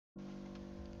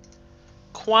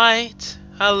Quite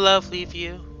a lovely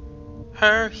view,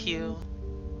 her hue,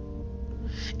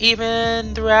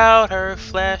 even throughout her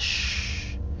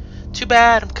flesh. Too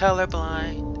bad I'm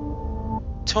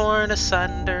colorblind, torn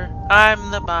asunder, I'm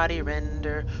the body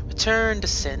render, returned to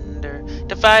cinder,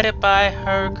 divided by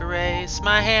her grace.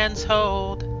 My hands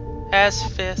hold as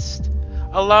fist,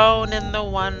 alone in the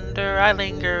wonder, I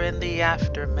linger in the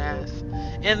aftermath.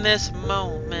 In this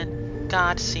moment,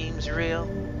 God seems real.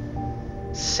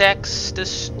 Sex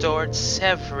distorts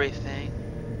everything.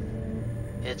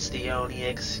 It's the only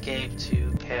escape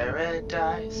to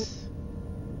paradise.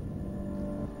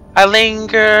 I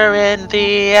linger in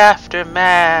the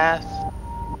aftermath,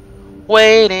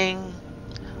 waiting,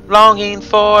 longing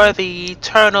for the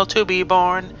eternal to be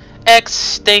born.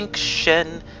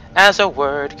 Extinction as a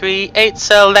word creates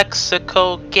a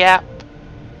lexical gap.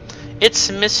 It's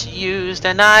misused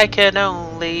and I can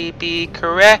only be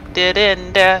corrected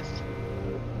in death.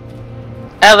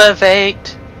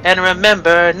 Elevate and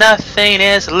remember nothing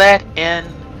is let in.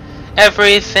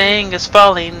 Everything is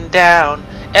falling down.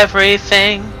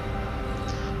 Everything.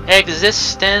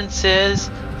 Existence is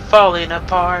falling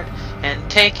apart and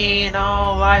taking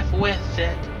all life with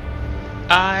it.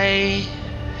 I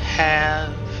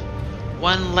have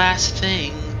one last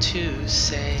thing to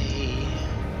say.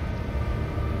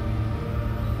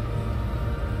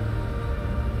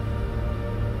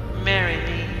 Marry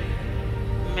me,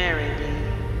 marry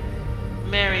me,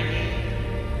 marry me.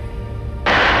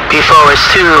 Before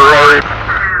it's too late.